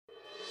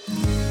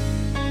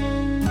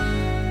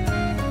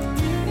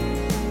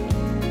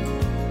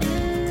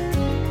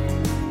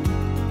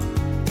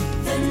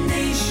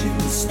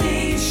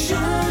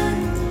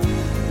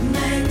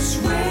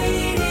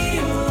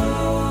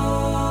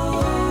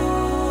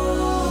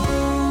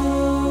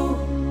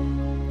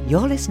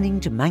You're listening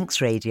to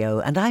Manx Radio,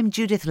 and I'm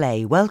Judith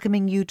Lay,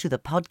 welcoming you to the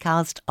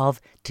podcast of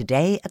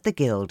Today at the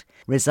Guild,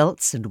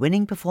 results and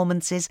winning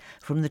performances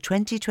from the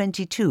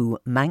 2022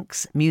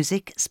 Manx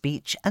Music,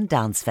 Speech and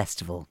Dance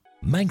Festival.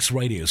 Manx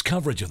Radio's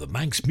coverage of the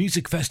Manx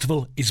Music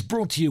Festival is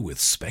brought to you with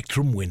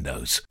Spectrum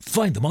Windows.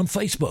 Find them on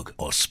Facebook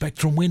or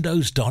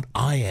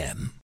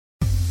spectrumwindows.im.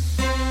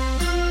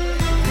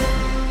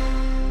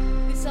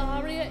 This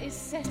aria is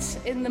set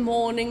in the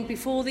morning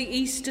before the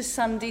Easter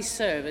Sunday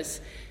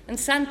service, and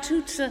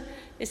Santuzza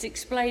is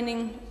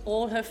explaining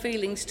all her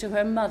feelings to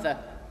her mother.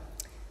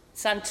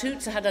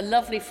 Santuzza had a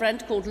lovely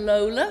friend called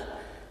Lola,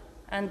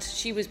 and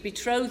she was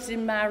betrothed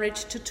in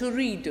marriage to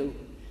Turidu,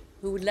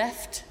 who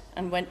left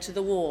and went to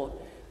the war.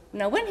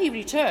 Now, when he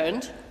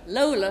returned,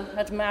 Lola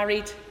had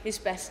married his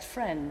best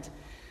friend.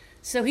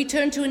 So he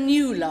turned to a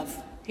new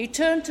love. He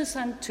turned to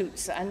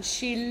Santuzza, and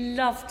she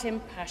loved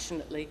him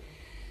passionately.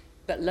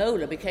 But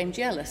Lola became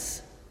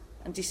jealous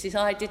and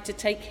decided to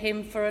take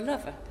him for a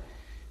lover.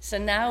 So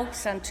now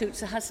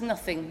Santuzza has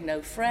nothing,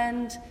 no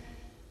friend,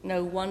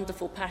 no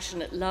wonderful,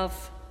 passionate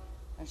love,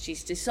 and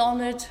she's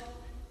dishonoured,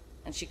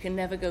 and she can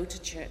never go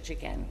to church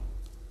again.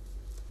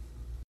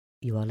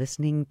 You are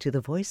listening to the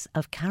voice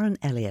of Karen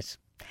Elliott.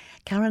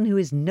 Karen, who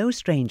is no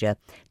stranger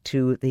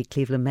to the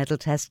Cleveland Medal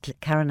Test.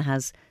 Karen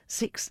has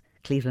 6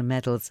 Cleveland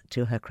medals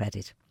to her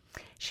credit.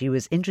 She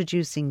was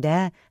introducing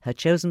there her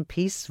chosen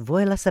piece,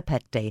 Voi la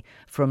sapete,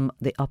 from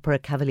the opera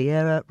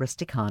Cavaliera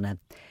Rusticana.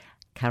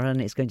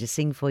 Karen is going to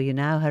sing for you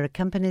now. Her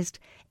accompanist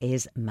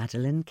is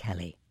Madeline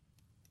Kelly.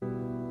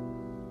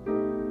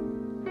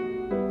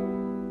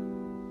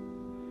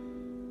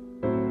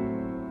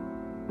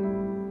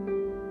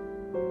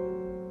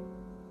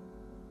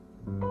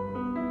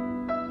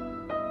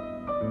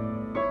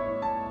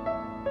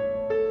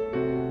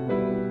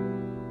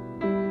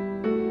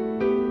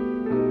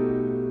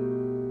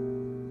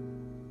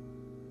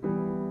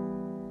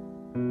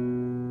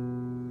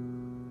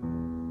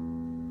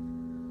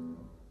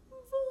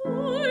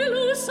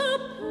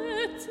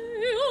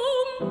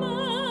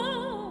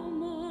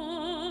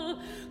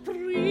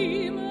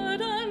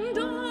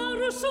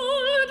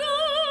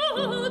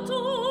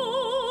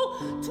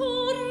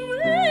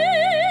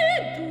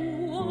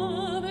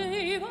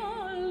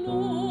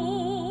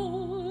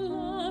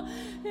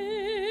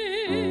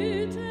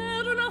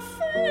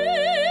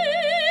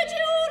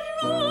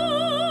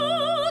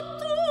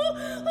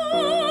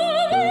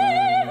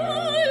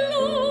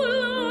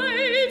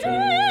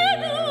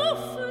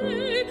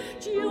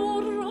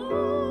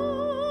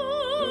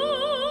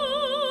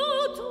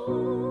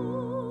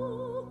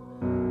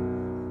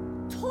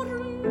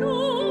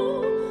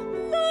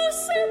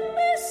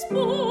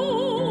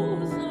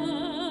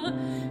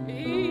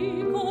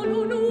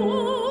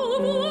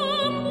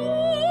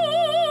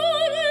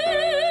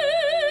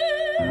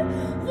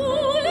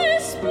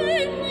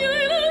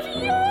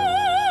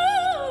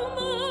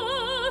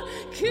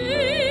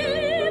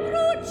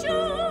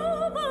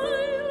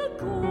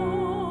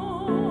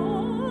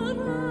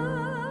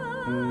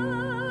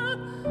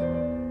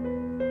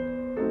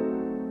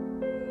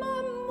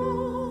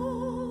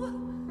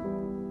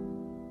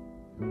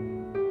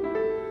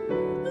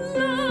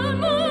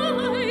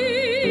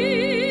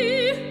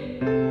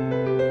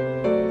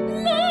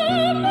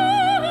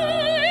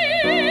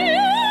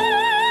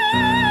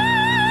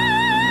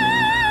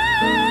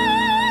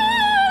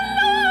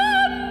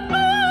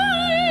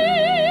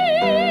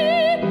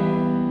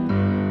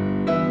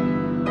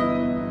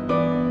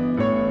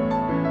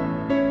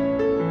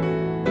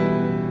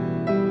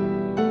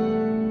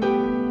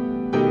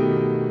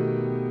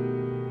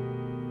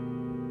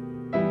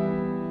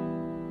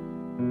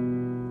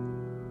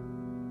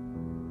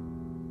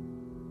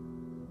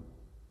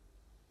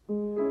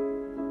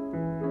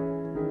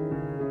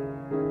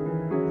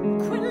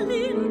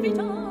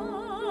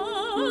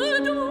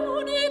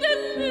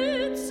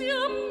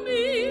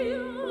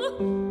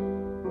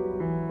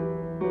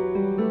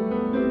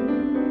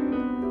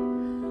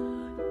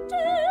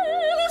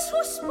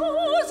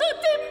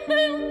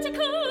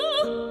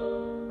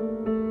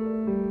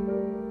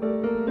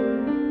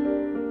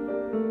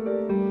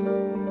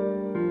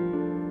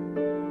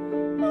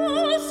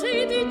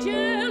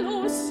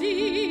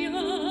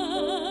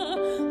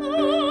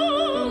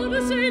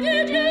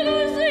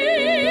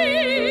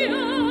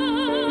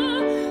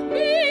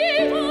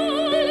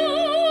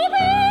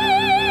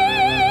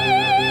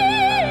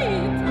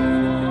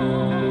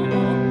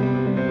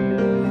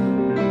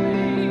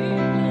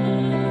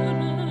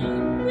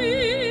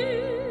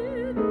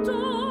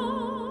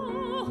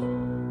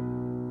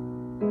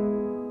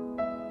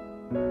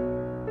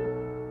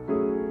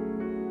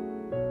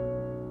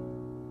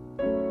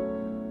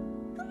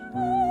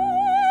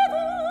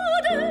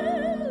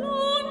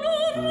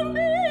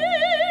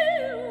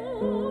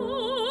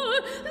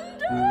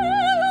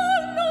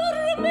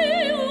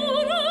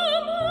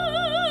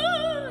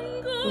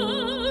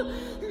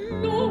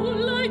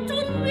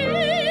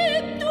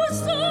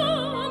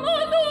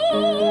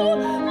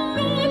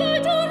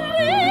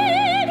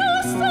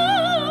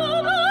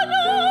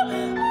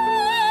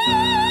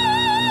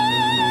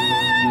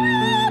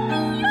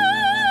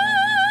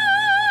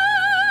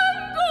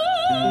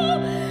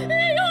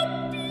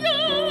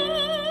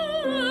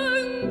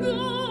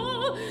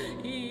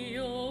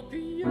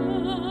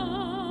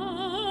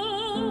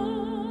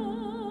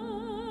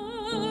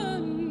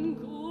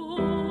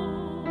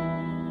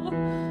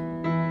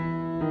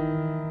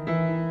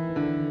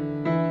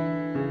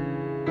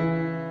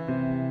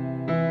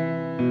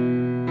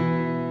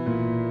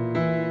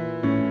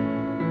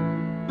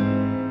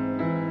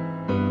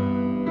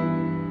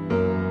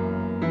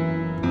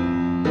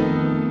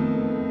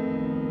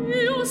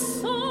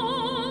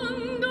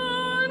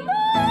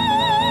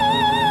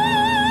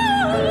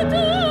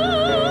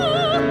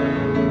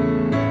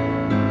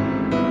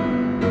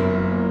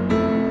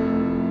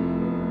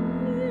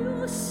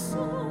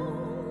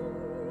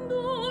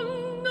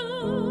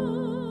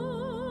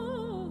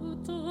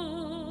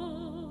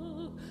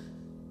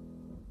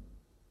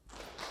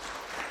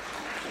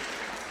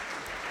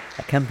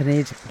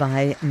 accompanied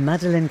by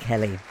Madeleine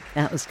Kelly.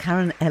 That was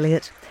Karen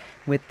Elliott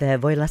with their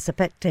Voi la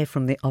sapete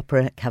from the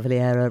opera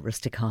Cavaliera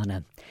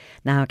Rusticana.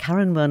 Now,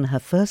 Karen won her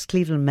first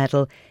Cleveland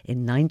Medal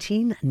in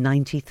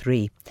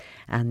 1993,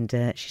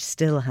 and she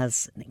still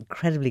has an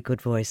incredibly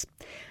good voice.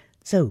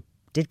 So,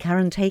 did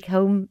Karen take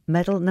home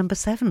medal number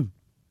 7?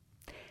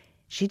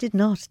 She did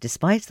not.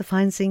 Despite the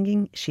fine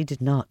singing, she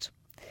did not.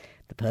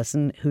 The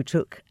person who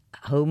took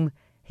home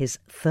his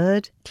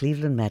 3rd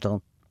Cleveland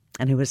Medal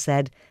and who has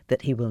said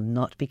that he will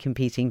not be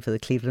competing for the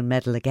Cleveland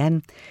Medal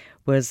again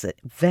was a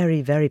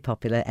very, very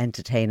popular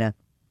entertainer.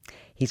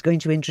 He's going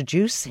to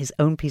introduce his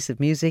own piece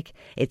of music.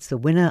 It's the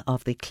winner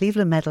of the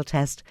Cleveland Medal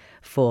Test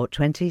for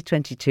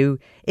 2022.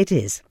 It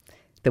is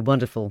the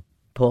wonderful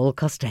Paul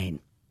Costain.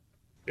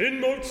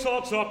 In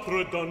Mozart's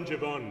opera Don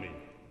Giovanni,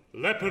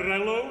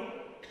 Leporello,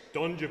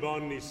 Don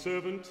Giovanni's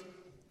servant,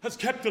 has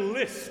kept a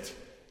list,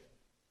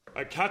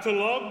 a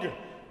catalogue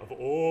of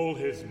all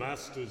his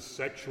master's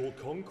sexual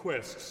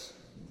conquests.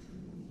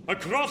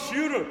 Across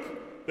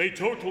Europe, they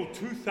total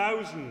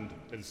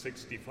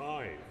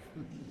 2,065.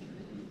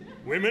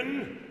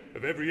 Women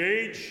of every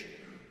age,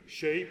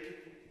 shape,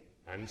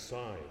 and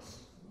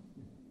size.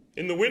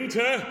 In the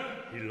winter,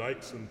 he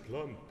likes them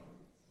plump.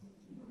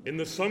 In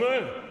the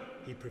summer,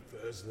 he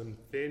prefers them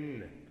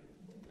thin.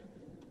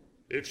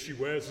 If she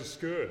wears a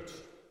skirt,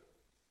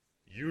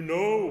 you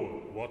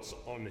know what's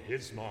on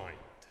his mind.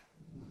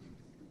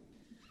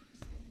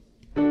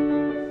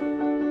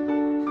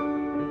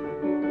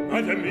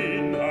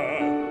 Madamina,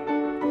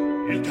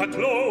 il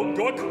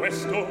catalogo è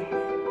questo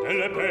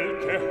delle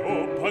belle che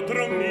ho,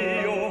 padron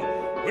mio,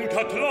 un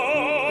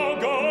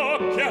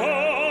catalogo che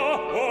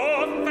ho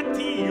fatto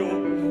io.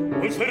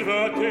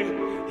 Osservate,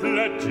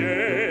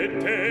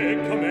 leggete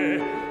com'è,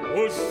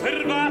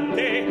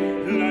 osservate,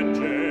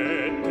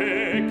 leggete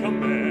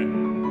com'è.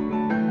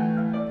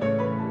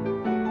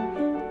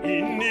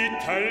 In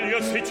Italia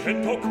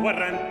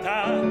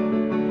 640,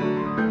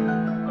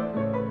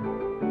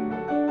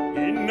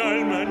 in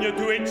Almania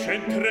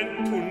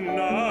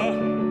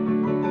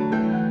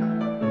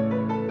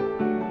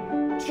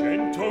 231,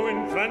 100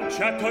 in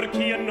Francia,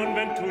 Turchia non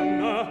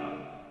 21,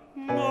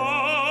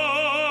 ma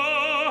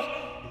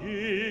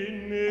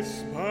in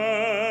Spagna,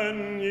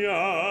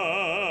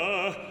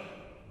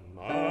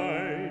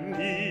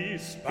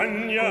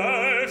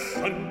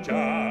 son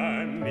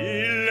già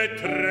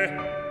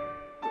 1.300.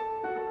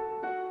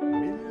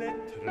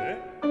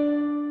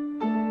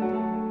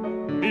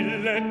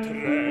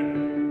 1.300.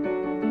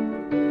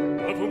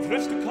 Dopo un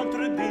fresco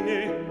contraddine,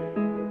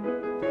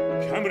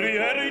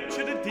 cameriere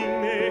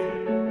cittadine,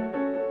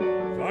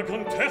 va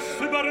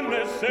contesse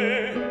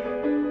baronesse,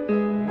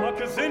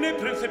 magazzine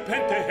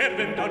principente,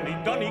 erben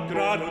d'ogni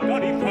grado,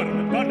 d'ogni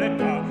forma, d'ogni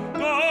età,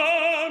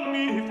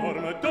 d'ogni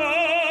forma,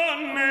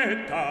 d'ogni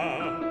età.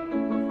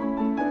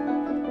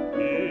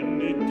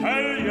 In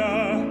Italia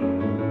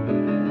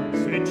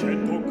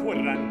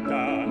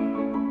 640,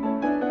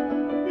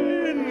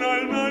 in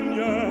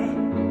Almania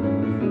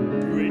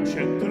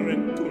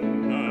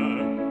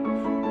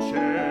 231,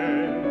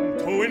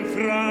 100 in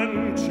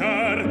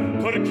Francia,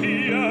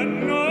 Turchia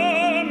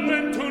non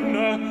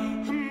 21,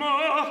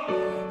 ma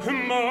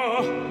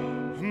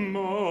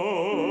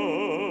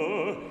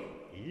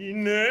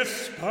in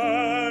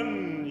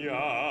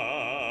Spagna,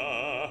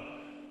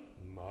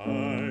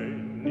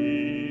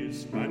 in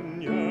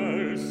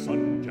Spagna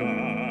son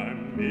già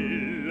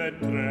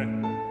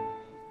 1.300.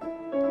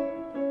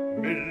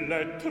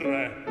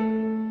 1.300.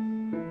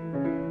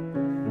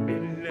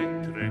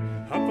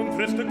 Avon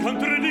fresco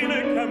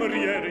contraddine,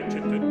 cameriere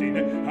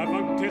cittadine,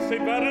 avon che sei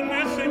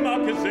baronesse,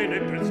 magazzine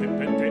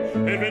principente,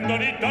 e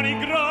vendoni d'ogni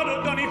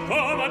grado, d'ogni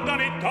forma,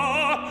 d'ogni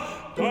età,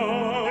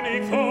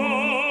 d'ogni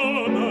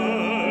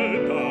forma,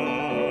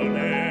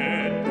 d'ogni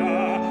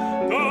età,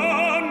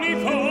 d'ogni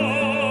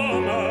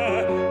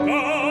forma,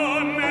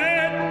 d'ogni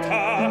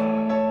età.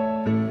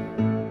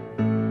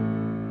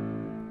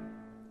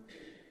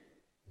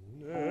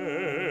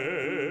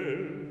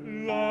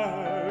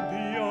 Nella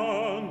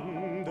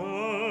bionda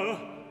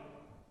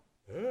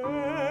e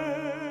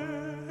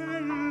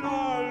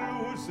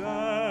la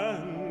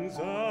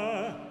l'usanza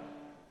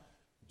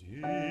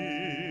di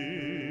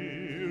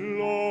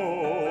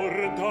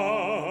Lordalla,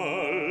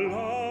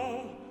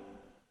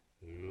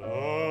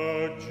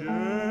 la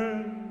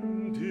gentilezza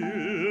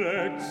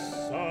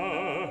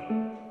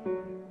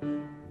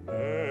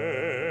nelle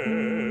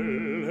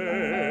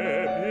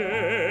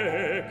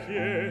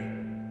vecchie,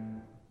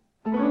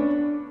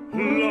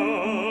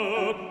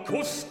 la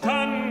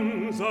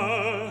costanza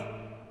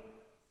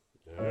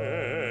della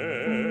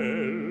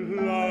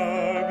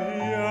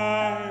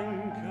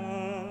bianca,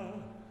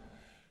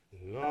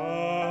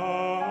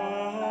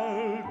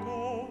 la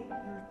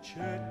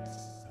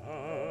dolcezza.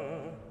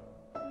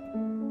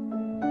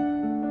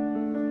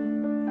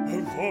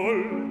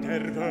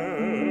 Volter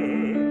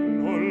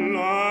veno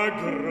la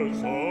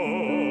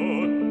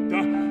grosotta,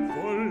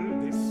 vol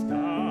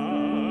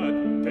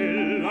d'estate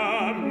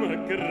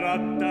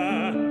l'amgratta,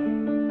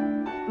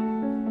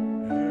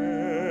 e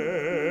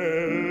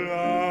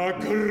la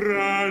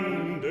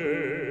grande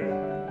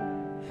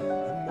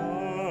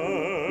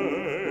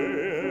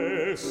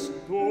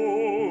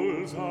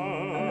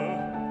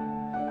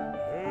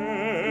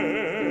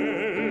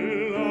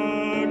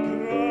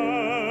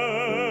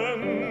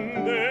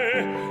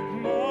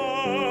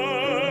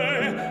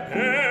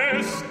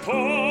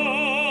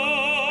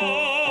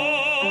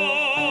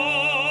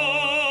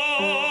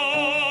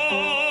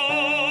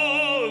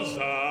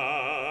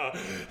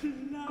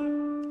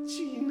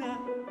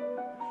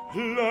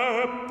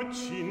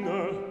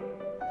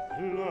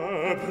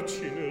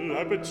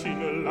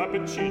piccina, la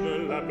piccina,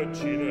 la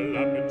piccina,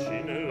 la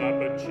piccina, la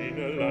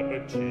piccina, la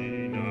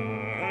piccina.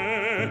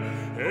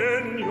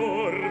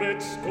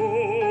 Enjorvet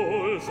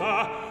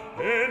stolza,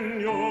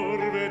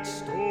 enjorvet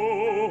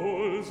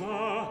stolza,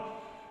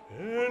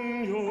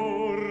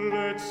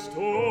 enjorvet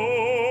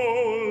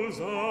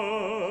stolza.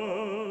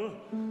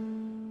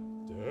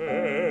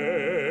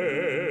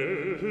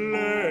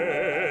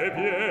 Delle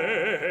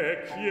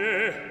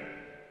vecchie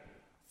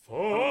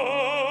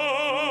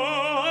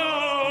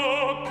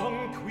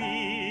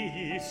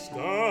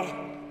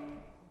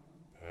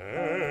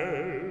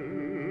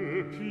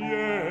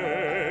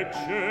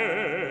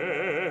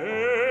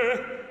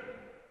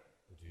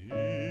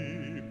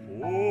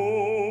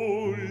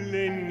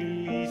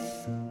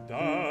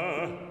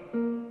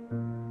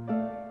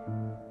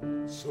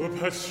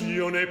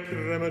passione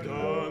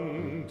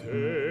premedante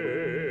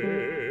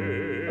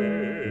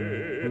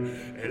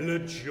e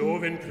la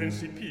gioven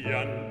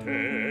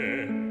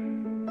principiante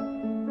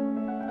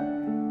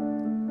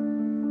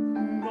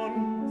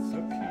non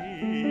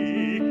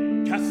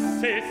sapica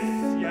se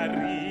sia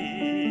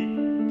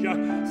ricca,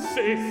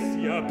 se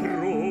sia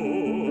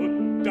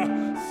brutta,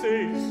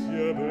 se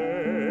sia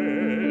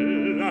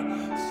bella,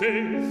 se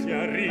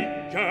sia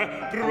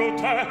ricca,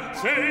 brutta,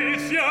 se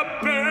sia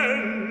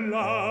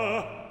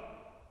bella.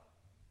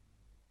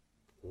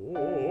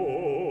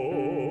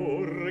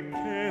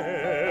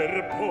 Porcher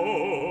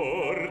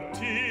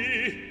porti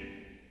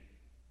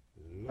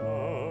la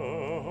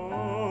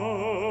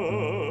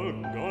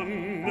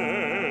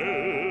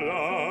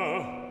gonnella.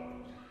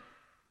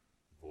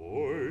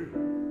 Voi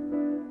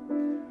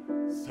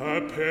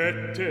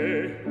sapete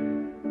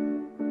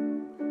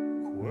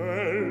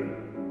quel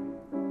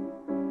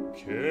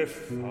che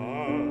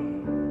fa.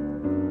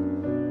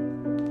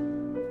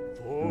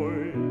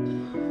 Voi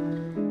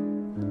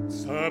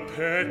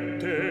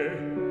sapete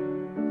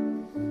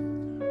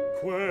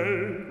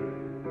quel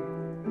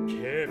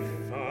che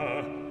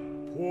fa.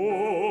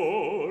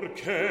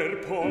 Porcher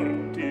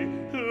porti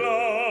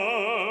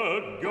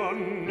la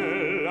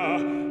gonnella.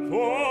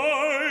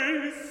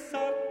 Voi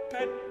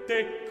sapete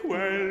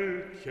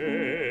quel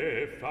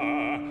che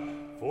fa.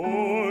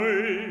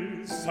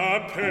 Voi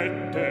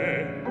sapete.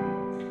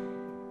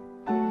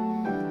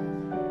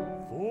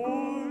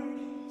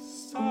 Voi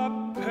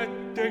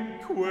sapete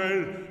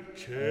quel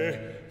che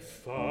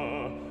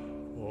fa.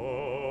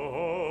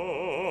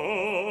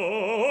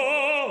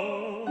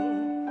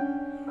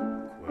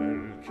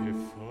 Quel che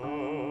fa.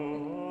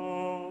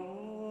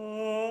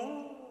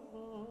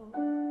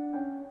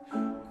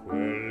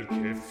 Quel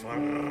che fa.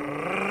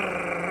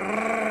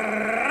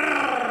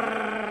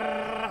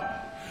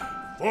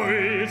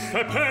 Voi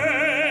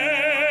sapete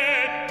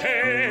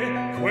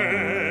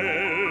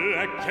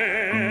quel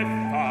che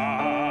fa.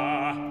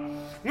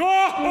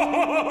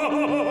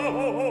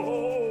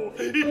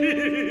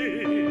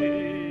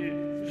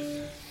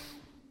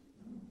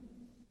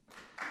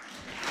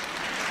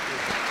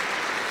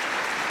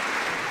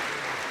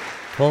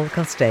 Paul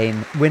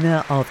Costain,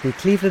 winner of the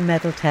Cleveland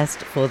Medal Test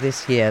for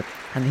this year.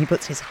 And he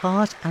puts his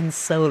heart and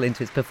soul into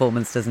his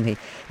performance, doesn't he?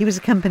 He was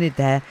accompanied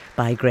there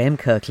by Graham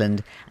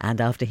Kirkland,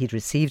 and after he'd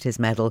received his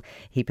medal,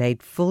 he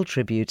paid full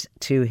tribute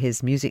to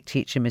his music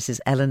teacher, Mrs.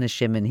 Eleanor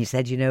Shimon. He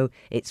said, you know,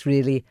 it's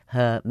really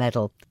her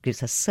medal.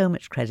 Gives her so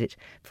much credit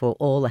for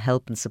all the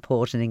help and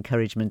support and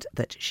encouragement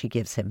that she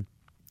gives him.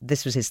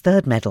 This was his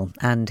third medal,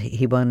 and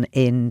he won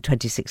in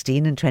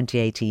 2016 and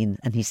 2018,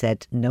 and he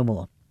said, no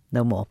more.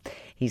 No more.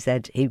 He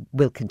said he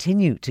will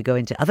continue to go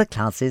into other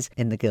classes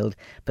in the Guild,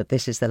 but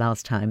this is the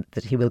last time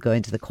that he will go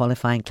into the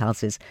qualifying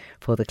classes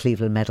for the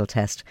Cleveland Medal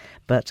Test.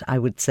 But I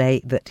would say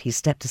that he's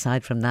stepped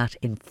aside from that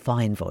in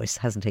fine voice,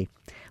 hasn't he?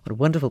 What a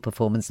wonderful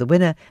performance. The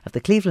winner of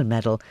the Cleveland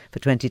Medal for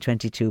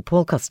 2022,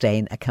 Paul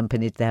Costain,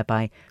 accompanied there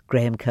by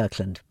Graham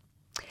Kirkland.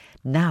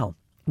 Now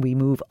we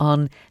move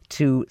on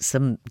to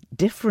some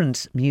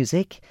different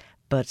music,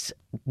 but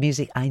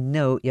music I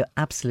know you're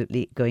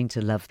absolutely going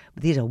to love.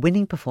 These are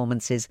winning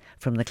performances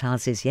from the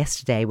classes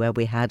yesterday, where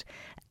we had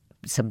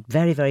some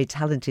very, very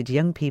talented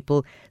young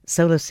people,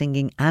 solo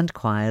singing and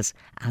choirs,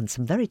 and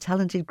some very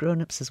talented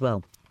grown-ups as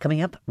well.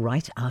 Coming up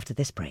right after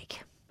this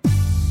break.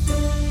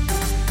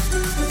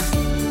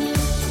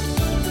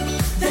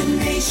 The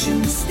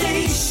Nation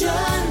Station,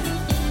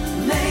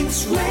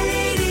 Manx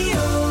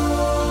Radio.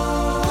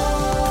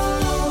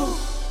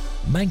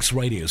 Manx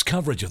Radio's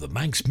coverage of the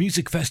Manx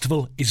Music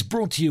Festival is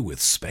brought to you with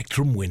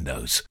Spectrum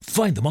Windows.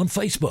 Find them on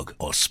Facebook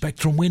or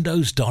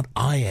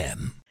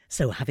spectrumwindows.im.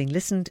 So having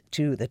listened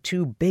to the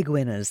two big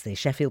winners, the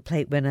Sheffield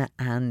Plate winner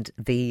and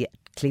the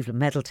Cleveland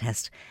Medal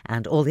Test,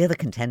 and all the other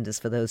contenders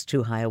for those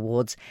two high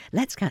awards,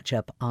 let's catch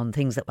up on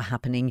things that were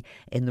happening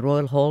in the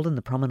Royal Hall and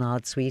the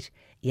Promenade Suite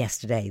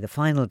yesterday, the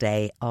final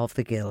day of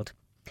the Guild.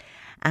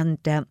 And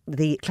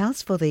the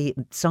class for the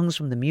songs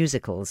from the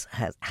musicals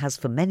has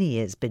for many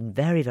years been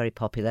very, very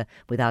popular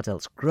with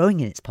adults, growing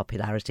in its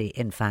popularity,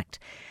 in fact.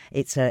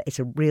 It's a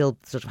real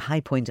sort of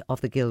high point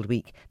of the Guild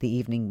Week, the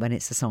evening when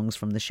it's the songs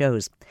from the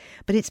shows.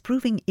 But it's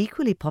proving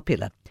equally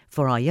popular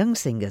for our young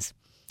singers.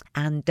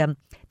 And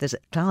there's a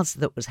class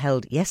that was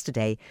held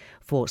yesterday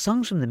for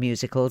songs from the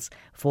musicals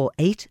for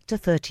 8 to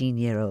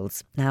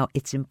 13-year-olds. Now,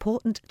 it's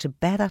important to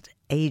bear that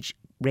age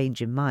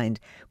range in mind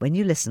when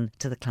you listen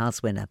to the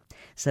class winner.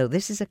 So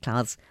this is a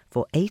class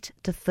for 8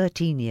 to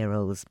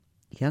 13-year-olds,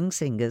 young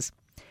singers,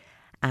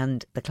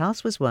 and the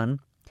class was won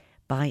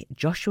by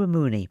Joshua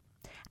Mooney,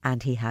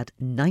 and he had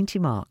 90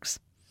 marks.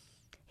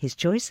 His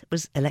choice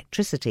was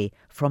Electricity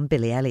from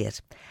Billy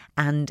Elliot,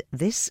 and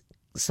this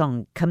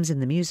song comes in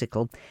the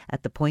musical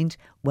at the point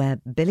where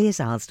Billy is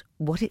asked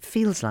what it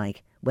feels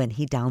like when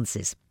he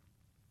dances.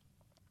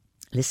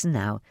 Listen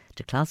now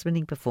to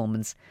class-winning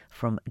performance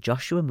from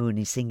Joshua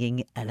Mooney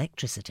singing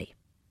Electricity.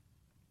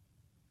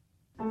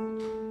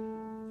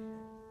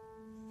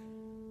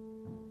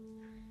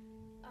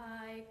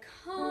 I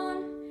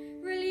can't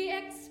really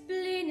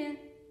explain it.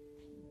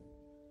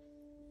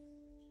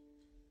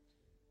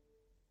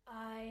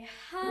 I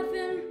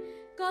haven't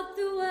got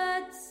the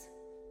words.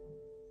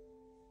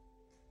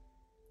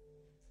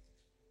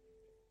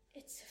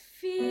 It's a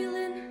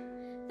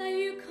feeling that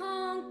you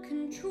can't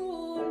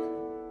control.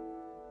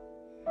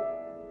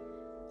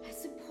 I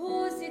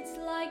suppose it's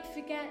like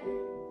forgetting,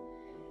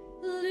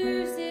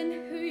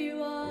 losing who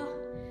you are,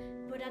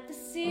 but at the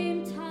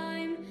same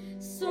time,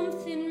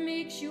 something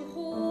makes you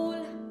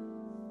whole.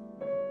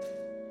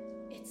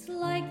 It's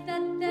like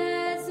that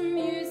there's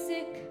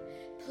music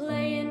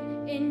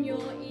playing in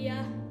your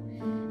ear,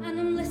 and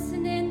I'm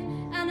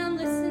listening,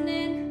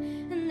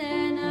 and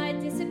then I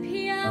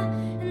disappear,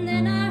 and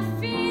then I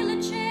feel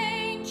a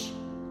change,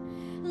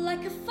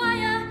 like a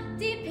fire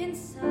deep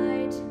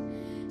inside.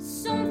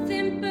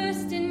 Something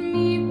burst in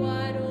me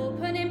wide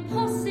open,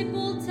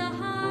 impossible to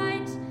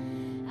hide.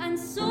 And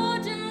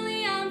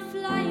suddenly I'm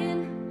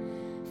flying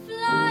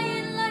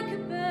like a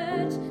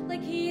bird,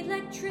 like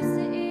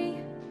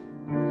electricity.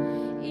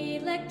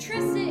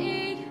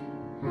 Electricity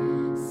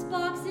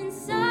sparks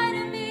inside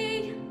of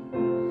me,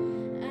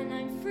 and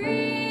I'm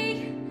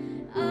free,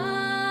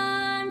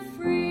 I'm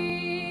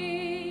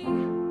free.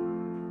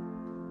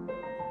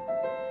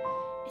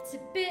 It's a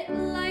bit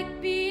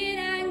like being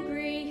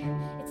angry,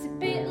 it's a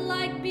bit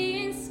like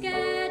being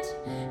scared,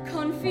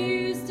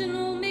 confused and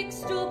all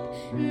mixed up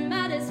and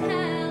mad as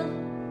hell.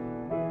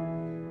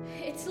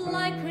 It's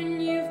like when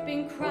you've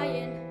been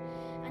crying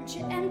and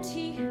you're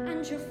empty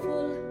and you're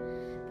full,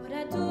 but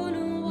I don't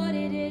know what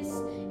it is,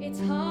 it's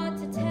hard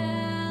to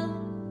tell.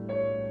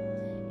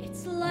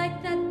 It's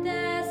like that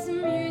there's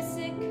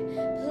music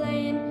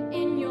playing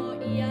in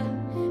your ear,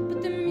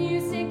 but the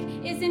music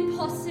is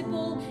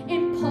impossible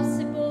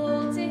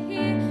to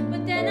hear.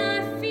 But then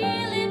I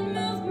feel it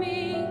move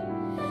me,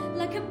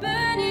 like a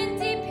burning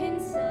deep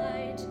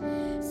inside.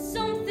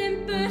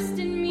 Something burst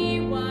in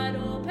me wide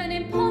open,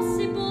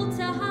 impossible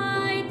to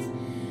hide.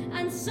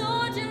 And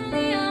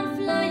suddenly I'm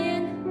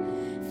flying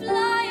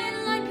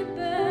like a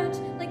bird,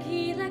 like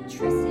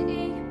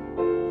electricity.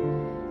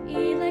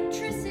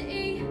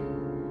 Electricity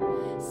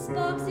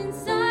sparks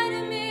inside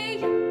of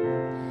me,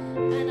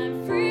 and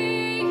I'm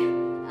free,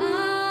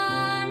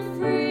 I'm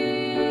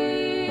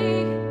free,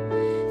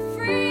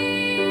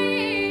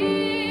 free,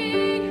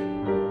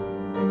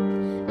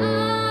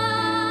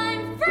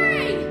 I'm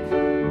free.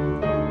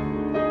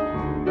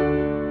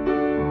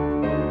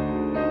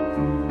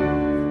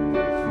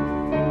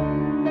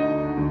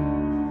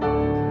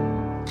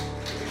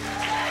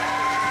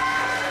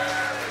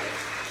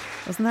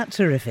 Wasn't that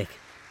terrific?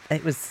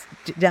 It was,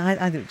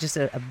 I think, just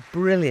a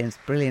brilliant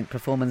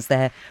performance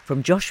there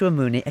from Joshua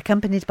Mooney,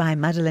 accompanied by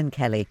Madeleine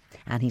Kelly,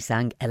 and he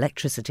sang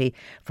Electricity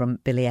from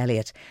Billy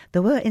Elliot.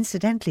 There were,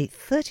 incidentally,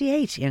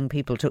 38 young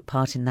people took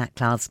part in that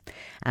class,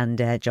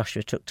 and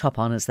Joshua took top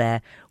honours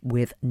there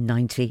with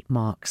 90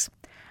 marks.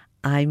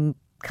 I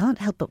can't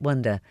help but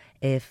wonder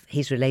if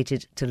he's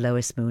related to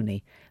Lois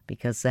Mooney,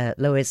 because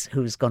Lois,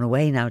 who's gone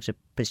away now to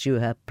pursue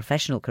her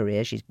professional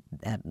career, she's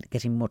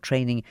getting more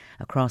training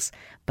across,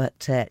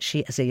 but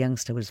she as a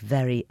youngster was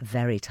very,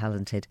 very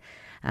talented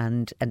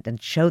and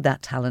showed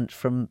that talent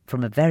from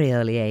a very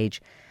early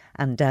age.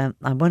 And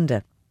I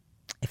wonder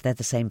if they're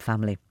the same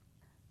family.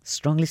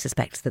 Strongly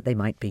suspect that they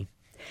might be.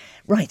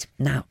 Right,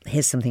 now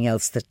here's something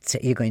else that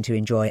you're going to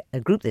enjoy. A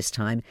group this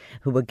time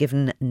who were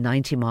given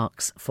 90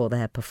 marks for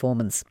their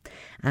performance.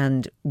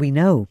 And we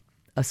know,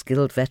 as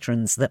skilled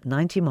veterans, that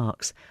 90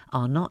 marks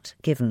are not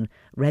given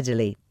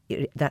readily.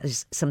 That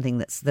is something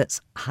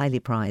that's highly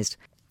prized.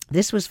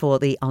 This was for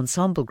the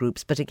ensemble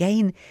groups, but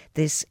again,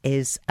 this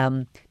is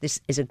a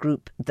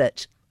group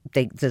that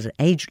there's an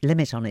age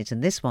limit on it,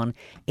 and this one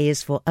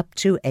is for up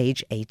to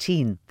age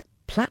 18.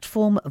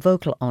 Platform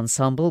Vocal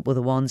Ensemble were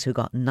the ones who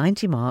got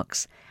 90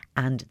 marks,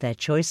 and their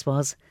choice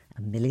was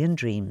A Million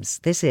Dreams.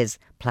 This is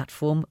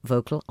Platform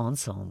Vocal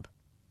Ensemble.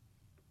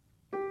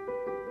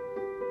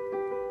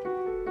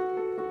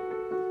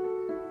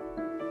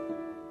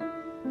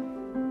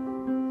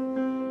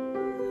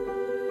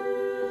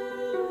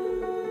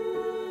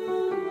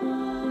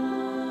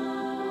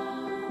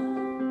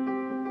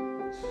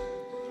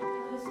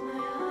 Close my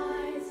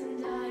eyes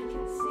and I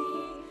can see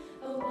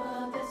a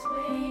world that's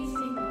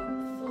waiting up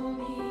for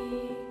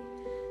me,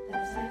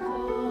 that I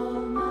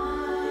call my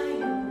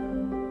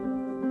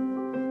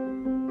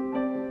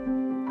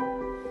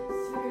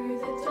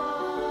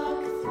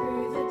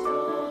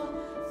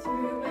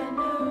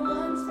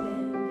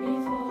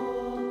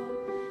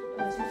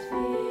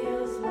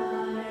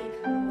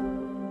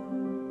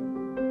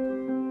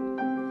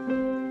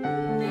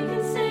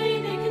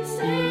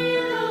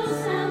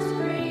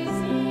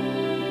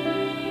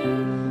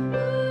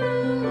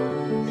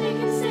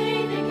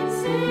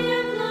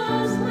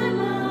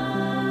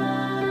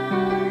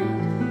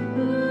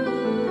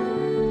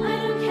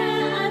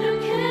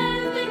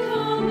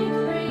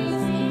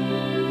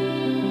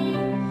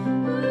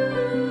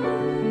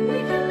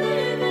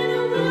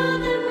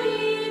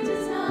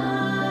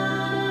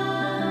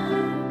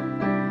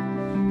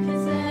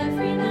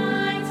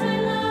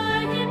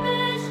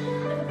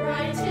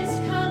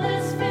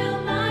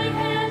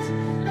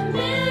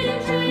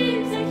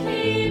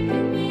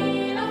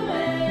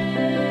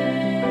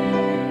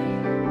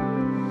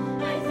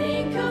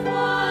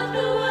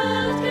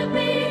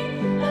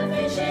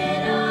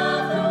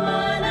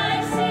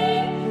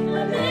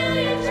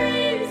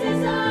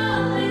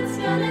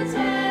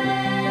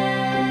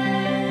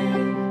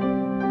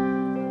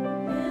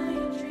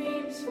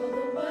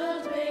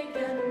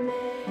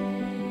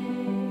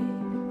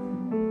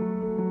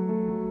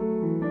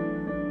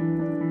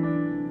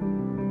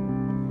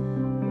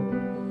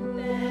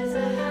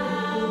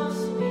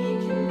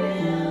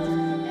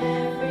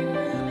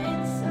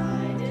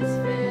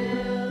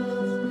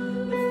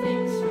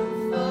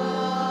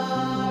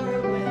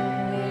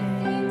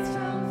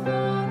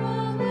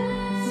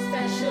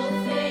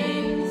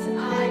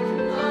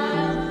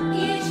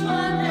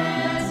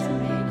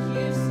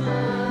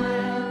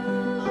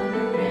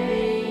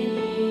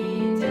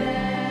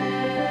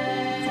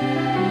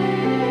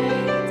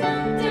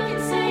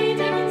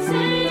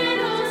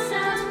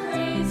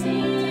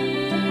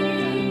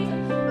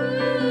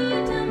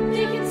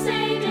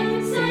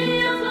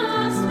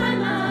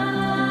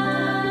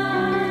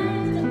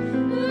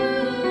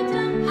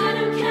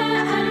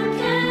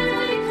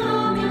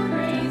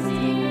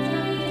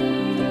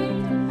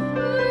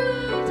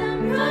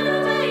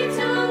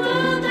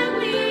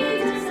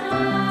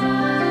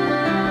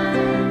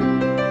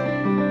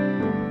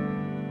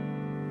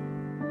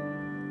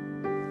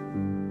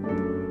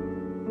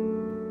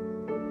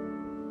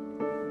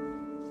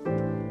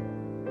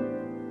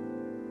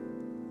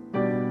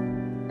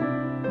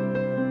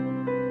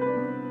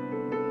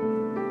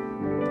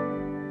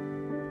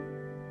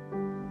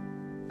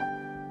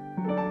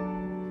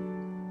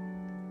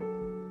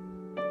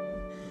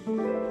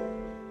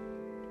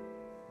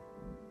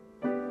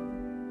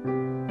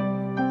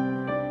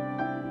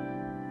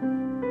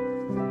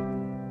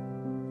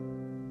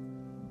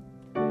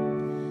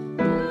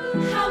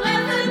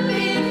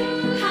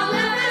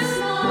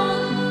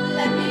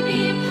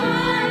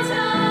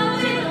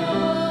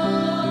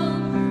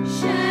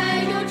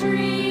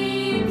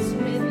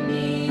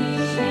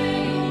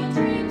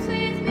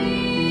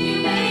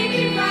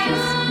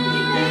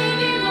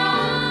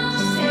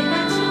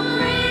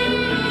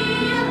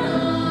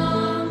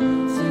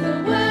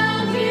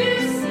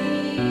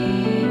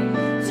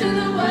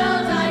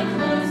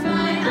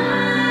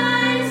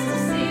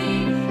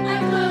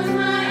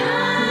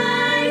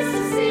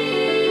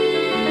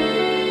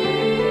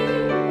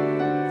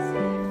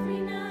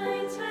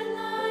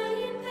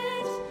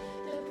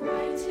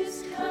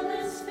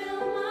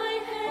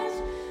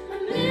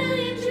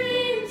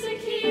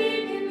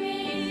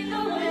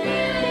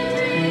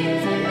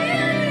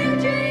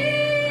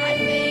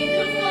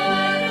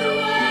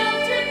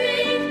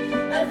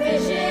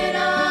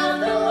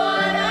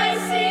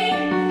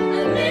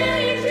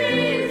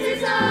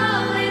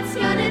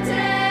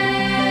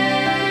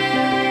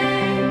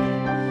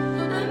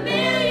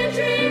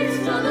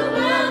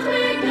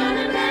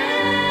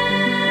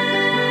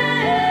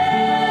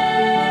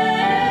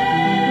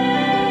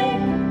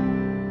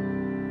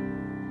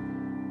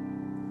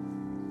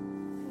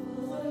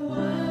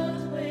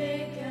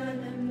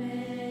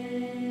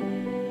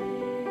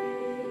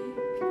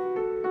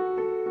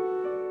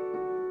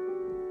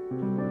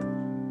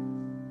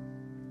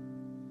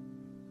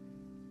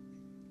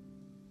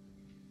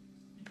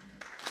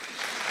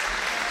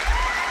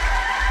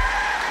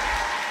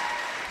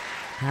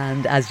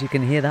And as you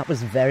can hear, that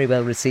was very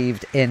well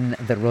received in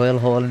the Royal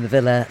Hall in the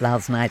Villa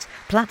last night.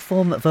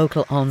 Platform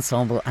Vocal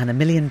Ensemble and A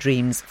Million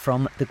Dreams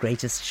from The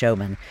Greatest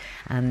Showman.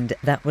 And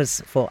that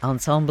was for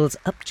ensembles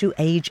up to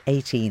age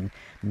 18.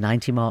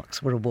 90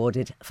 marks were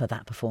awarded for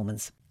that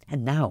performance.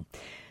 And now,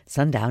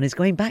 Sundown is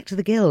going back to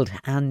the Guild,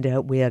 and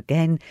we're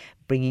again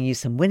bringing you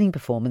some winning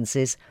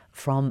performances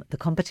from the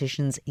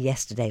competitions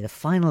yesterday, the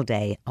final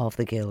day of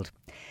the Guild.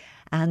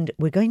 And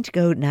we're going to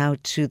go now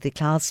to the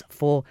class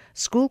for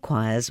school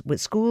choirs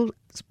with schools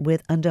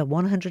with under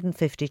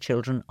 150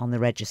 children on the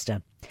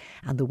register.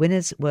 And the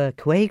winners were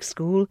Cuaig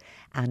School,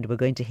 and we're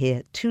going to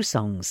hear two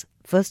songs.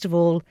 First of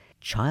all,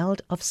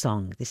 Child of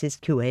Song. This is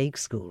Cuaig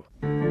School.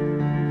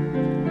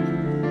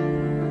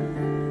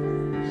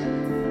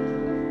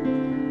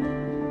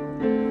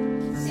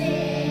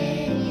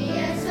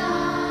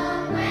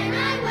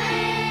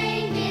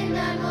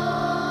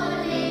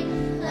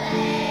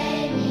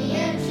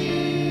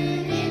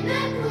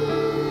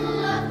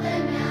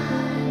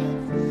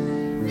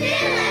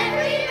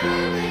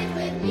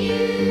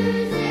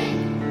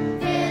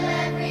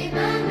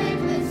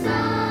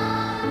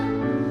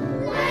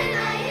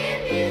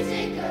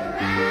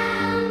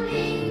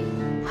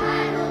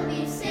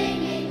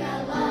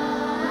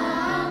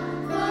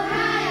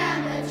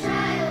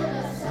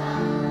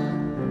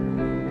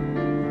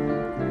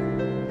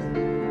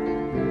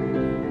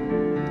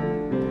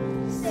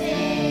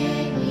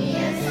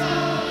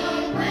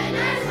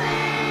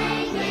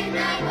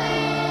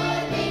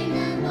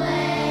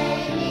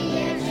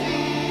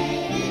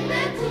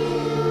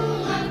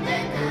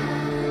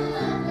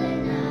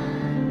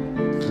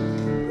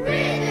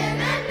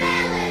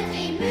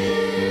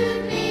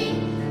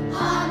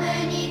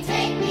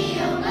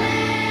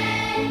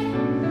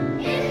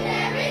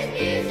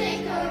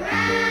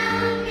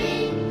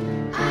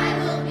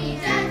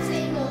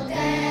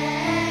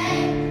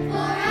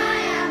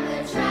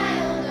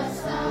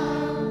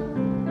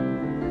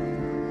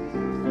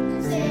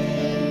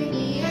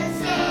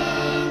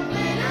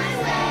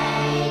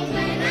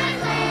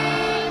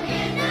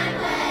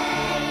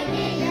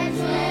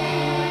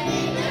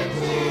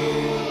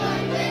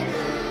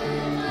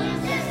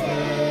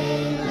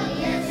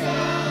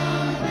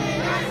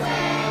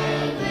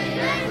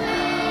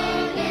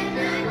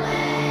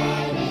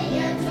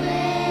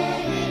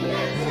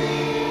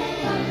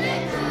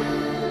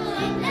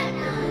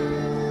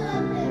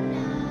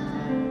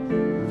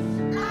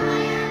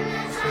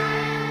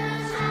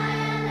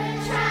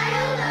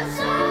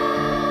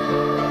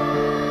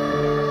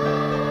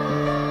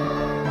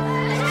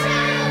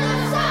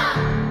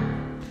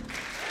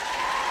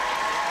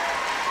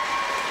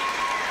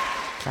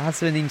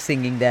 Class-winning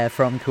singing there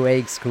from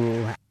Cuaig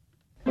School.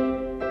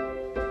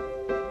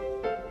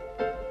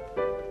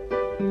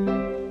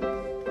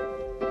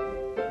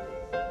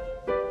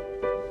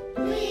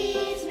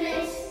 Please,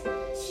 miss,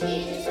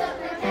 she just took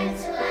her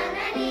pencil and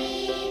I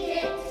need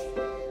it.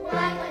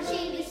 Why can't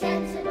she be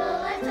sensible?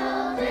 I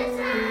told her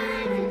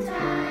time and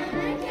time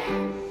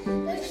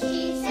again, but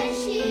she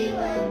says she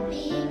won't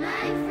be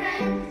my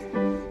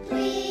friend.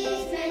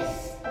 Please,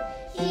 miss,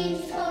 he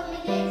just called me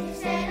names and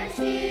said I'm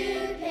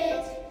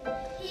stupid.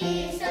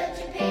 He is such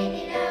a pain,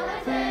 you know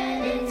I've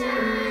heard it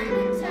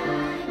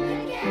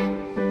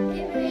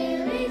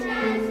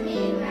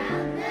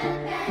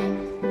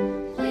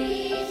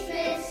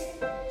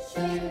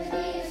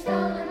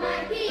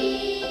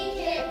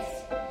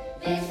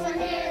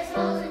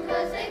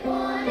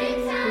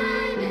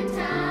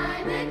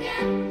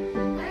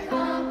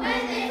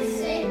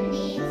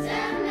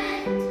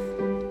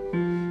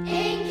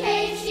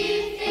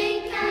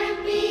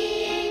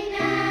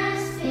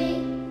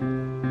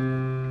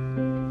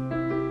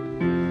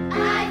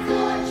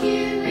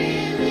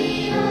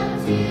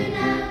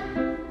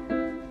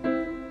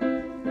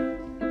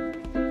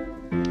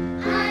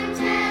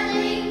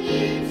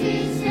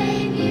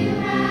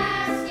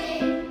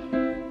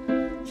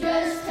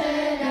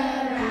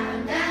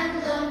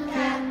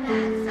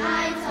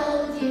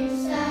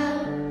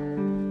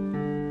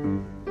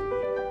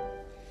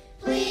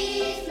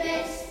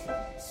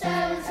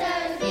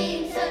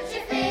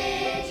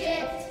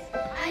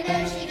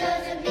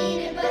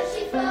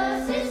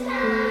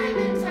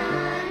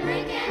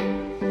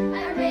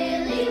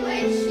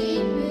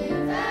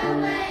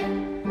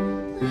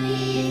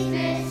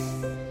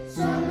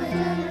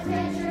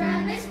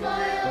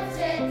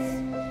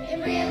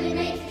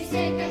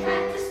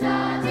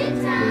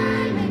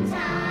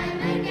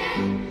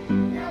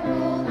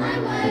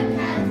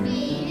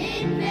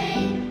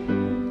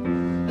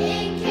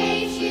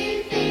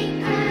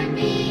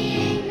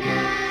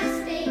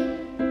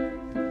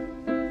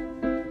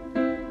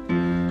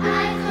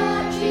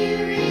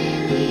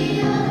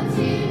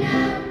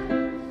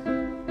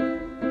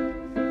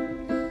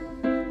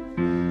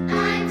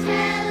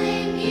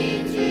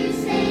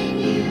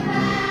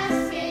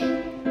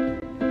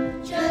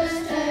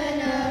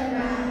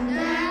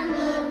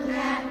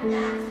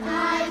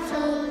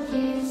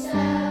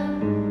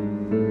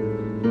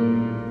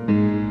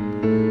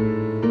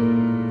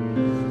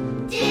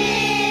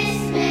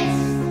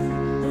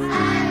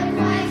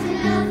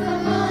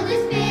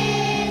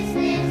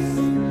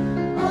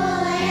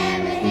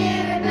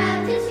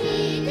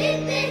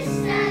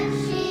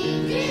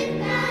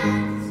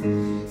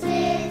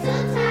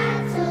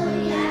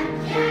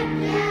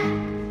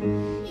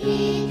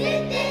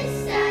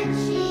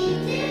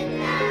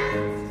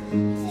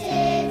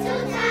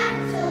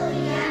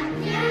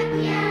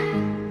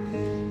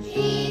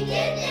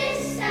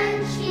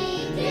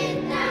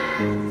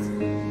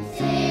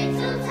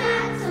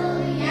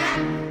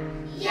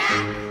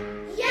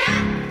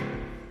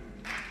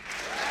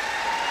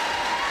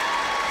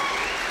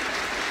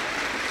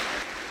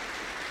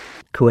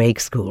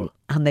Quake School.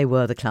 And they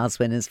were the class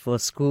winners for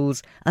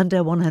schools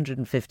under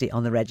 150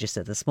 on the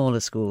register, the smaller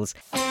schools.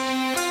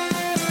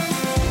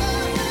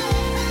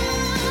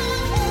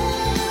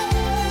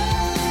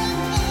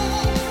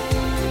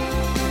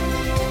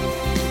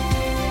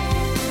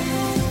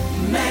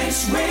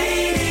 Manx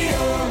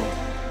Radio.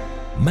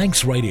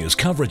 Manx Radio's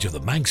coverage of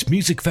the Manx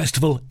Music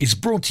Festival is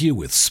brought to you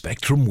with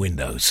Spectrum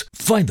Windows.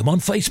 Find them on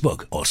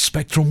Facebook or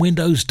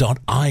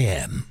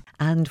spectrumwindows.im.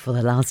 And for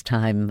the last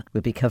time,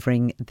 we'll be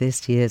covering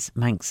this year's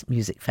Manx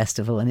Music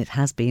Festival, and it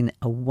has been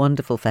a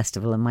wonderful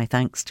festival, and my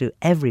thanks to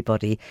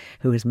everybody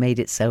who has made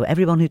it so.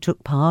 Everyone who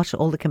took part,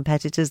 all the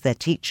competitors, their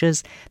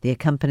teachers, the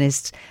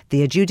accompanists,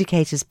 the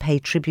adjudicators pay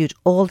tribute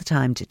all the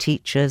time to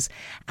teachers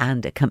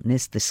and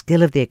accompanists, the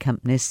skill of the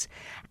accompanists,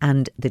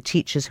 and the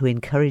teachers who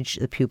encourage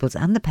the pupils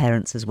and the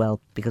parents as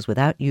well, because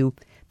without you,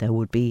 there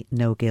would be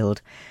no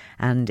guild.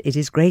 And it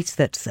is great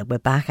that we're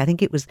back. I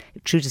think it was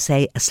true to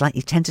say a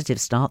slightly tentative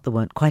start. There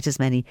weren't quite as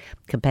many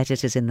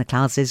competitors in the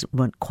classes,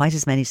 weren't quite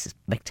as many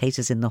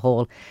spectators in the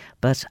hall.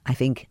 But I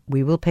think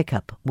we will pick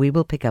up. We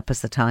will pick up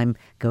as the time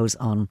goes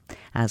on,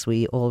 as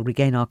we all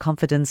regain our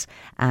confidence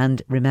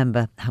and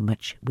remember how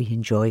much we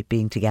enjoy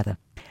being together.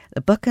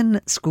 The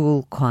Buchan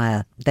School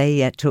Choir,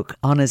 they took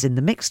honours in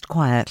the mixed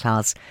choir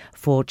class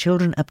for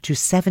children up to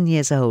 7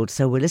 years old.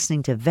 So we're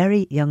listening to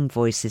very young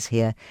voices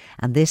here.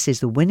 And this is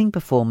the winning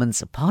performance,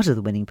 a part of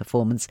the winning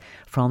performance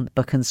from the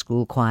Buchan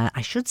School Choir.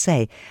 I should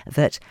say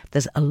that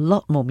there's a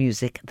lot more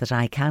music that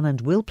I can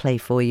and will play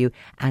for you.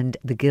 And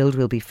the Guild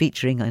will be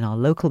featuring in our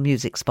local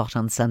music spot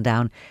on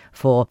Sundown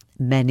for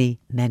many,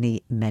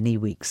 many, many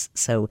weeks.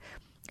 So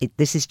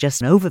this is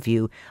just an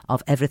overview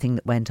of everything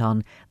that went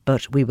on,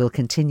 but we will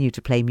continue to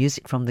play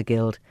music from the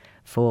Guild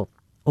for,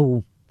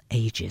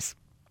 ages.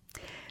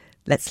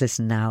 Let's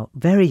listen now.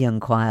 Very young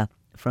choir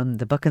from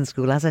the Buchan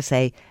School. As I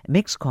say,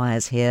 mixed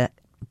choirs here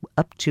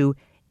up to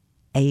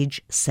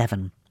age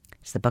 7.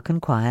 It's the Buchan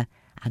Choir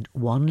and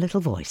One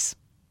Little Voice.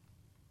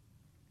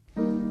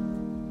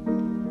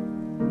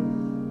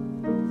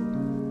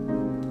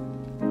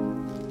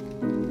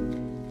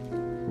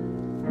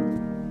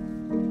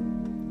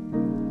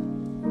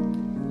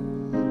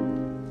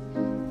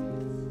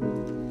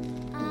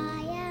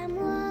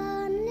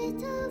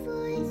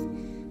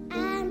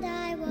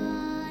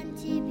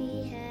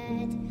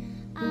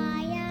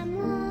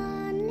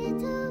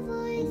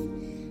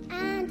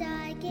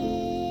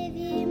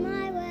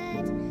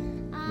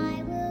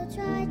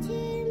 Try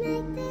to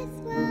make this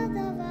world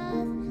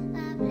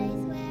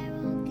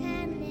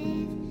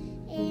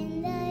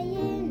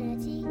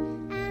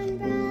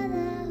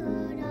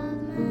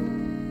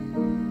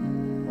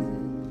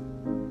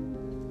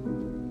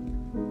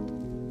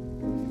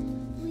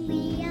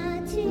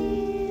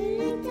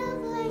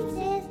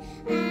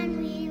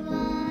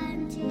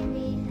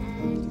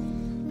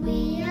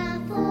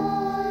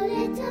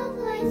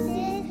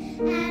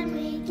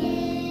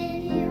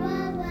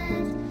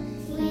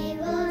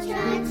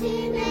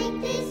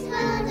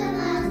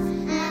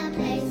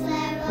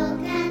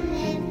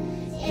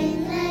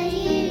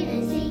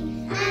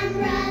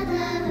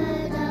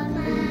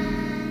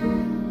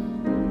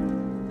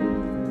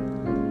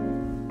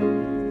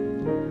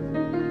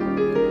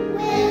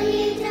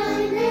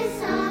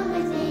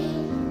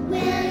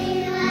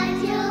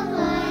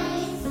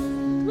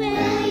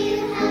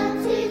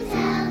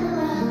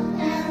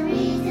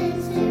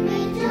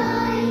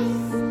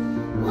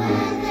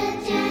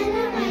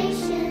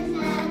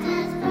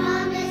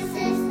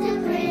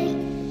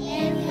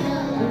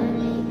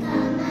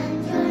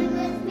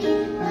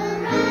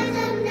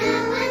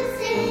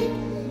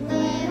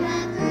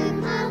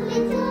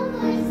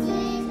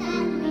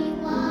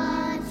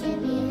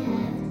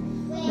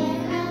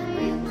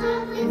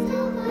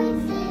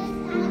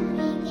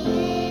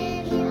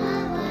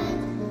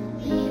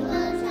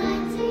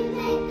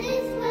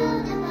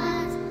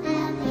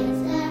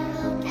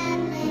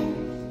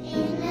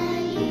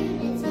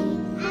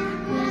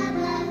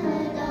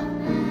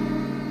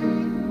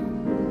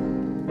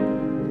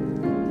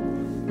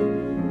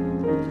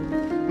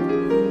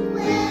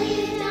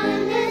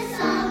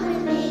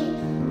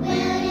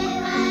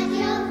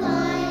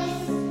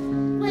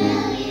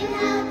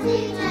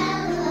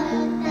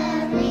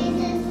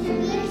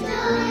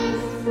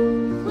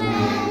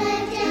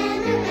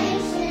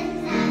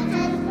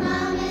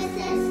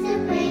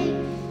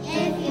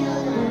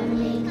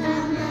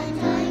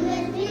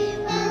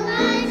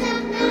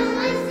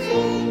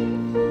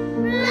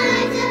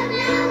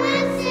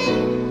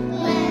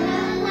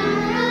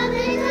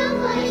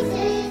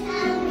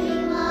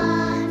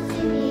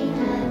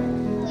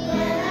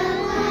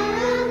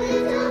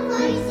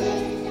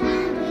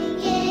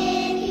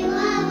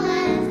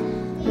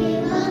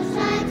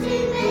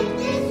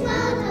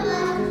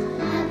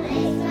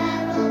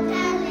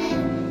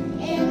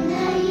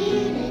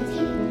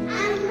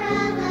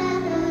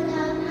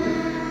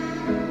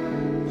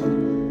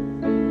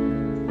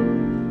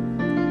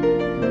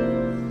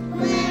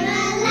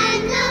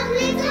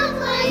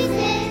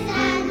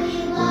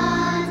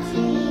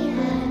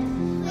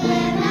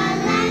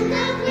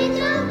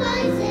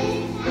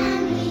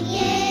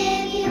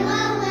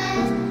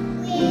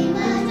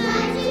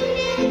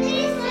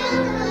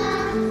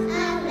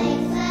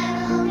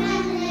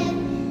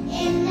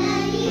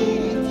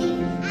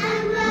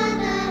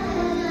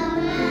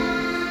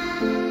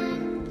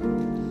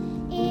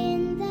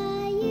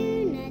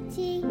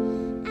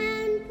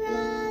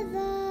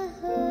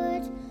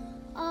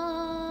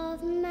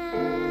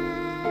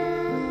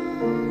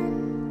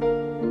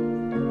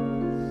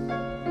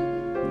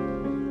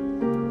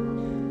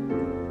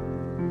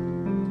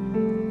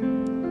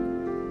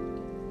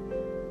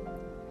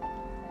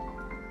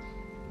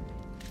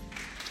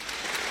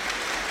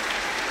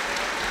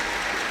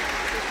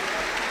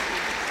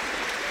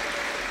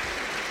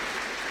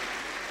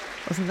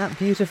Isn't that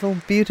beautiful?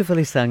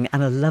 Beautifully sung,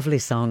 and a lovely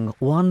song,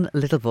 One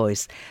Little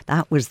Voice.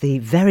 That was the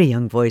very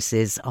young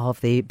voices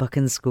of the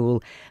Buchan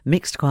School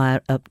Mixed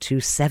Choir up to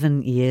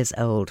 7 years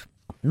old.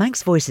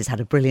 Manx Voices had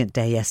a brilliant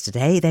day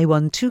yesterday. They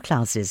won 2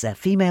 classes, a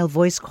female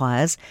voice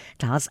choirs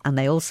class, and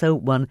they also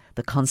won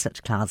the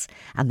concert class.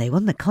 And they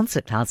won the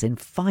concert class in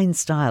fine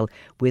style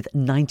with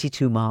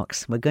 92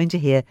 marks. We're going to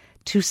hear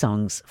 2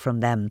 songs from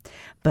them.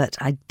 But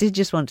I did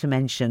just want to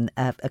mention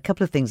a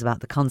couple of things about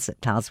the concert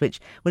class, which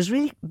was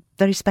really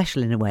very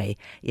special in a way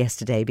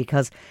yesterday,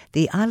 because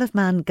the Isle of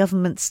Man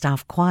Government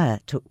Staff Choir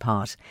took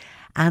part.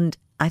 And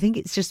I think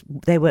it's just,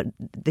 the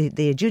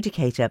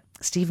adjudicator,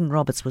 Stephen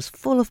Roberts, was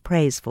full of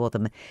praise for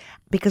them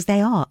because they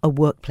are a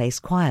workplace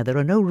choir. There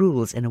are no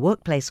rules in a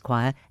workplace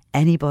choir.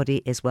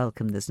 Anybody is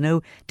welcome. There's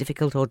no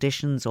difficult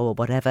auditions or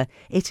whatever.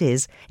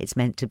 It's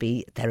meant to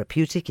be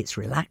therapeutic. It's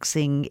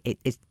relaxing.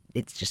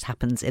 It just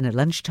happens in a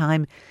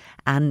lunchtime.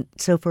 And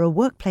so for a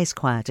workplace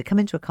choir to come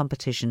into a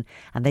competition,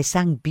 and they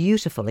sang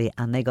beautifully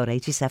and they got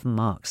 87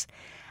 marks.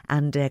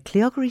 And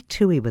Cleoghery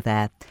Tui were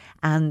there,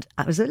 and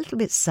I was a little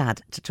bit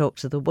sad to talk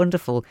to the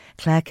wonderful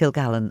Claire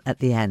Kilgallen at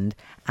the end,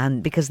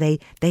 and because they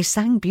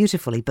sang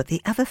beautifully, but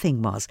the other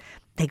thing was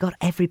they got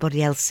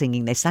everybody else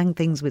singing. They sang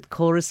things with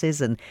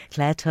choruses, and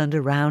Claire turned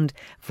around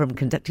from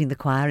conducting the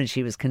choir and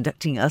she was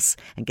conducting us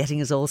and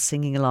getting us all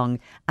singing along,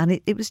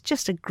 and it was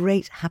just a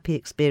great happy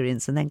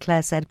experience. And then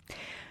Claire said,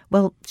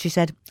 well, she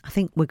said, I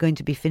think we're going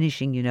to be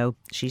finishing, you know.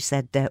 She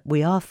said,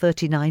 we are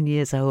 39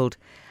 years old.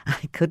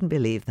 I couldn't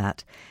believe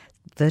that.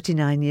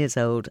 39 years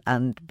old,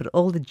 but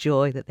all the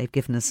joy that they've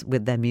given us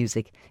with their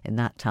music in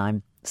that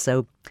time.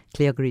 So,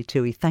 Cleoghery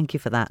Tui, thank you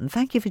for that, and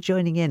thank you for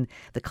joining in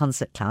the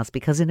concert class,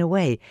 because in a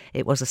way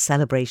it was a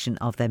celebration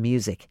of their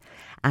music.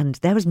 And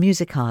there was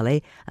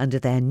Musicale under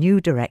their new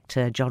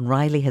director. John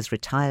Riley has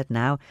retired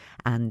now,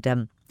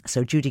 and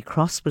so Judy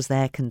Cross was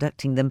there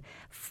conducting them.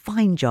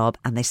 Fine job,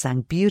 and they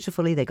sang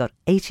beautifully. They got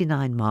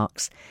 89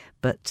 marks,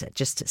 but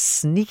just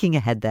sneaking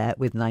ahead there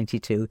with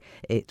 92.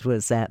 It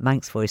was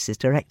Manx Voices,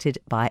 directed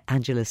by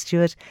Angela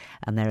Stewart,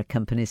 and their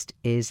accompanist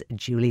is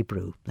Julie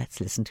Brew. Let's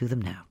listen to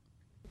them now.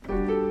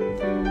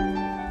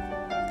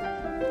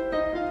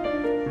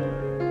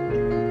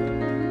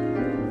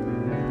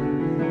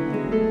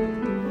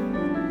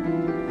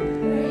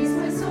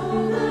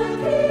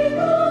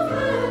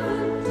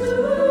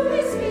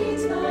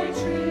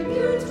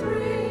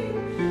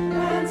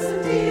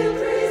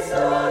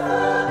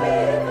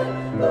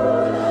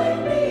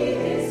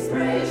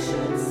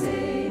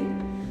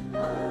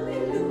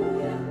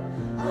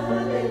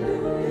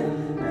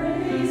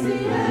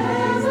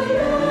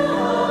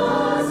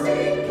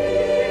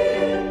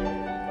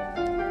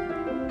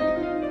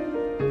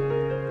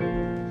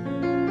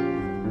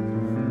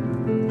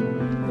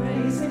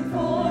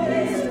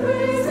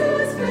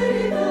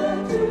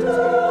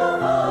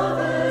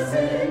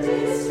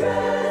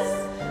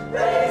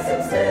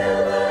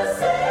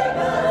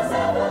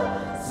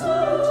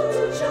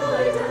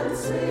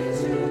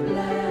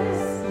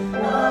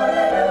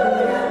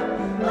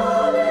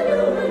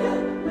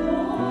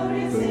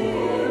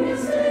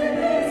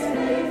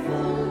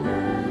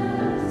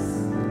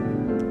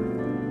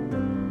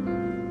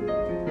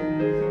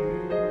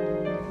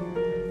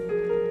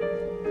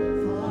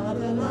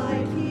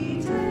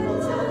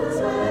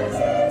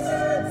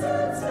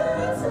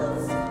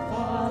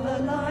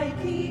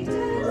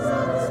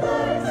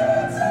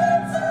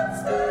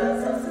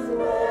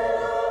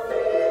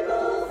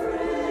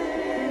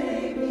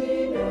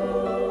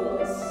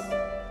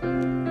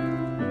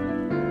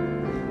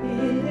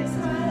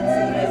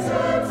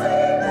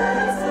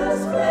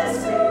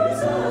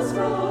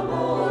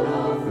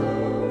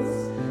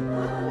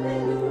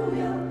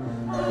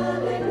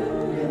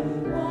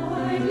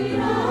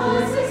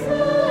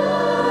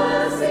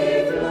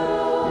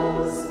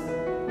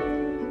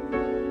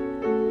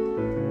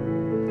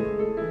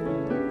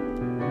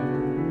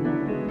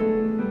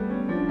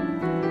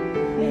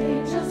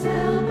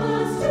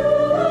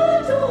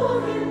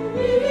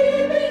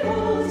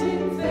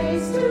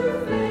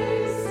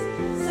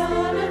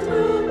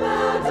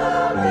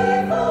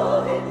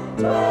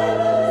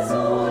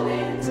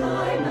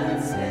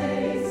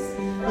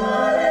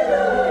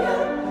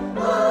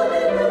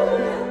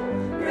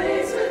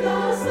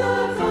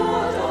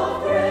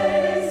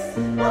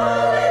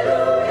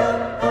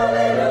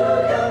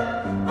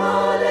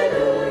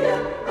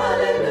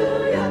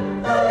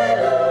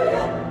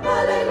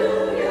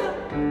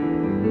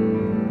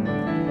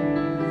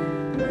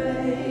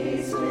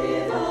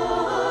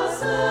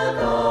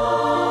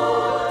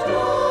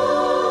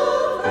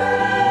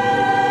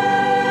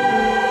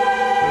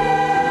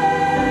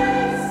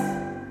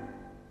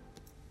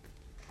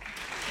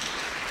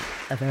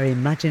 A very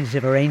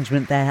imaginative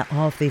arrangement there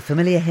of the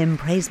familiar hymn,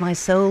 Praise My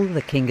Soul,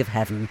 the King of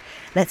Heaven.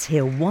 Let's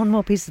hear one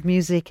more piece of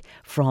music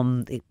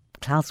from the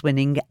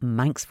class-winning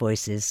Manx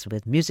Voices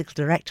with musical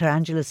director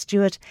Angela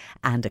Stewart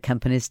and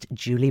accompanist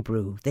Julie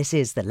Brew. This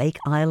is the Lake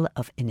Isle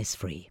of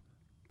Innisfree.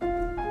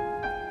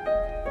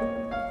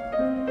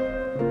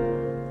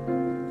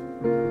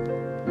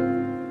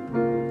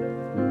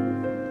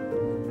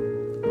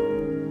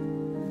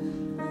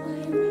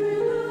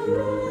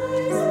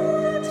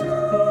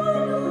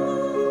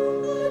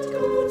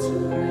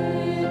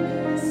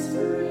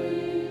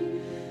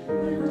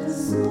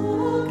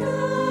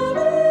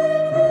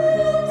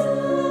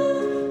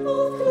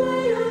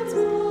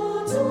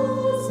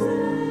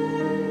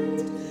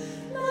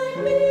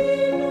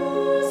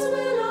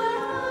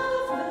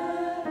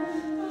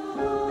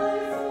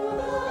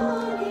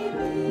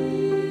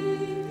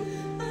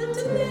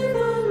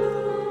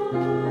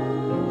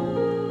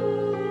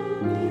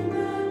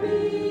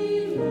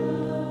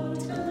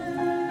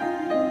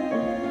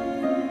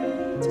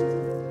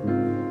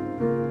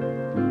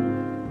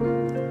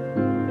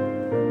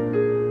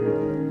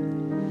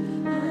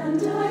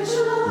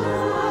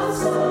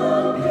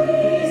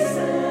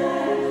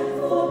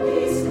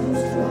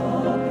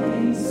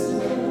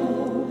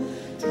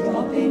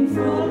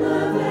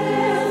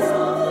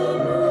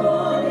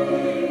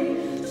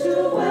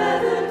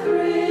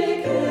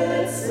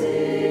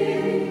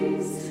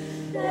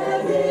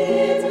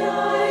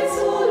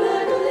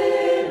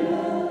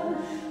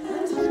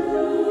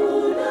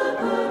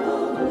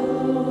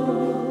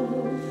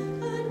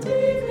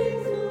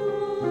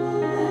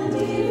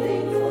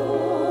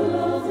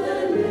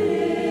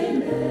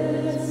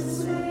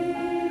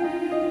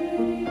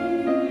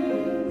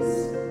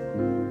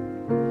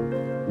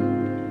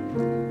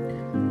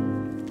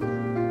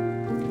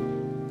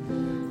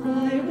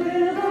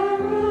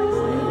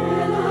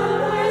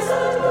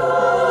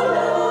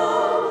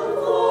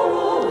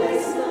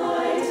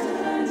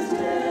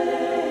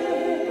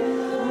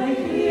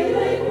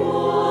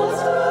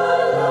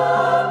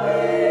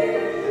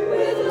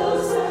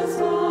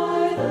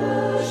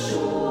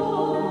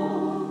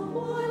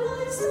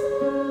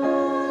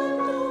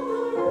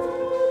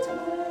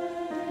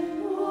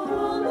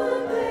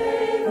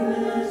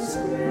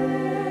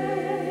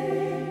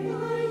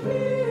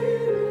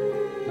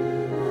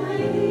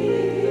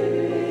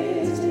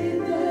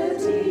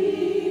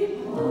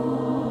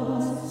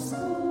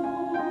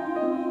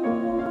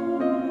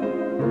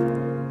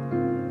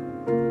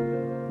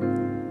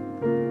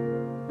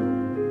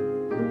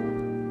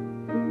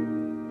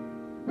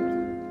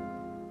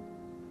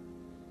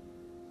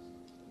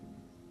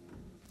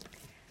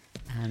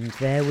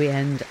 There we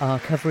end our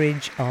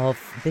coverage of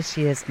this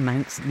year's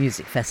Manx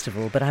Music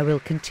Festival, but I will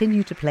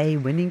continue to play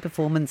winning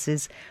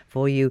performances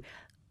for you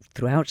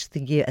throughout the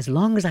year, as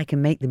long as I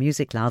can make the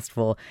music last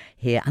for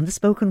here. And the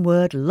spoken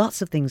word,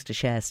 lots of things to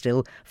share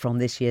still from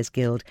this year's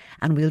Guild.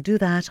 And we'll do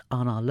that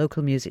on our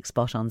local music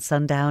spot on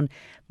Sundown,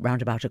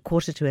 round about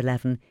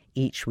 11:15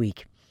 each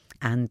week.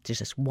 And there's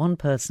just one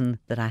person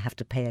that I have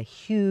to pay a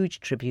huge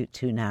tribute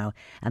to now,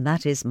 and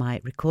that is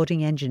my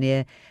recording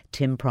engineer,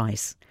 Tim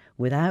Price.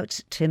 Without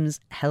Tim's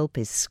help,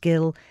 his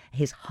skill,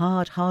 his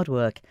hard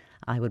work,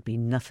 I would be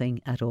nothing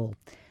at all.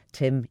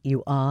 Tim,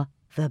 you are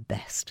the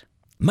best.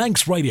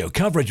 Manx Radio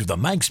coverage of the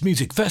Manx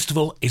Music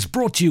Festival is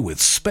brought to you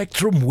with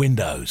Spectrum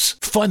Windows.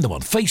 Find them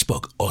on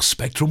Facebook or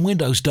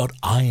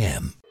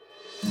spectrumwindows.im.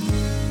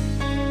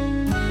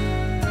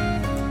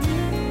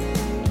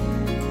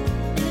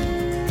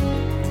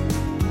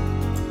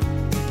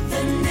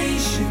 The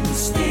nation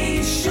state.